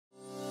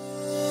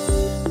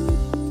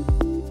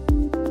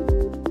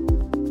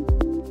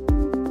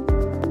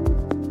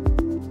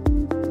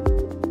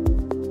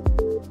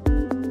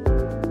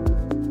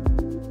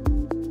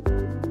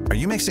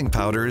mixing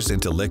powders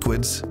into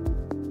liquids?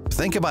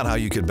 Think about how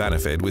you could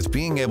benefit with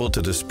being able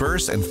to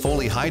disperse and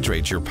fully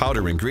hydrate your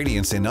powder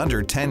ingredients in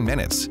under 10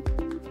 minutes.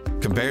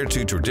 Compared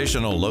to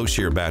traditional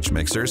low-shear batch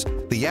mixers,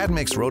 the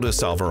Admix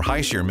Rotosolver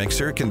High Shear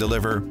mixer can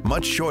deliver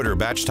much shorter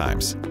batch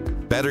times,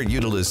 better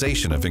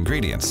utilization of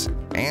ingredients,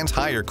 and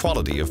higher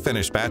quality of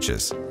finished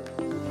batches.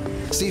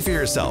 See for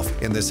yourself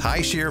in this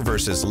high shear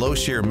versus low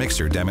shear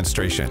mixer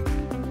demonstration.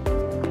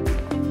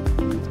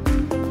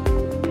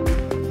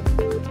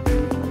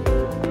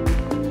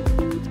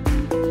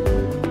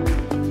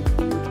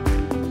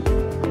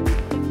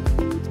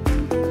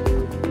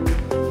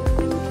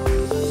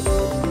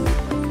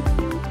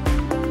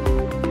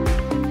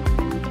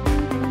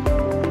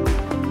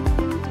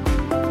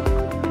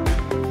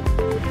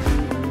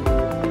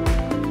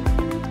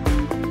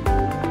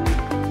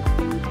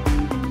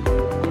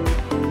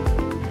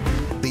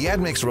 The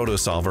Admix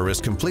Rotosolver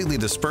has completely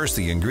dispersed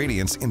the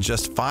ingredients in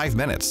just 5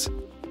 minutes.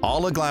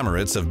 All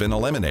agglomerates have been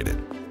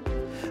eliminated.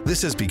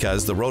 This is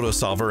because the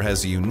Rotosolver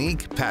has a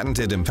unique,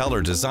 patented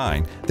impeller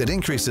design that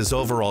increases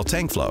overall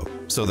tank flow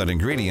so that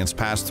ingredients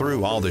pass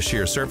through all the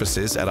shear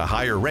surfaces at a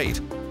higher rate,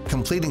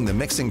 completing the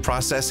mixing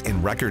process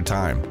in record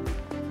time.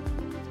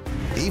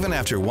 Even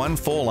after 1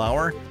 full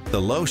hour,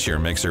 the low shear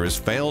mixer has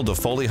failed to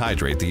fully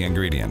hydrate the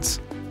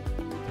ingredients.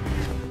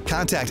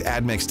 Contact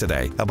Admix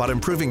today about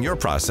improving your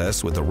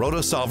process with the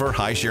Rotosolver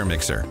High Shear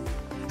Mixer.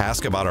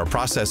 Ask about our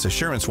process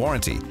assurance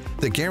warranty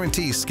that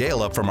guarantees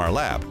scale up from our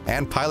lab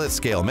and pilot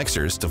scale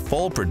mixers to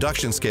full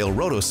production scale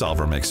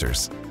Rotosolver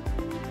mixers.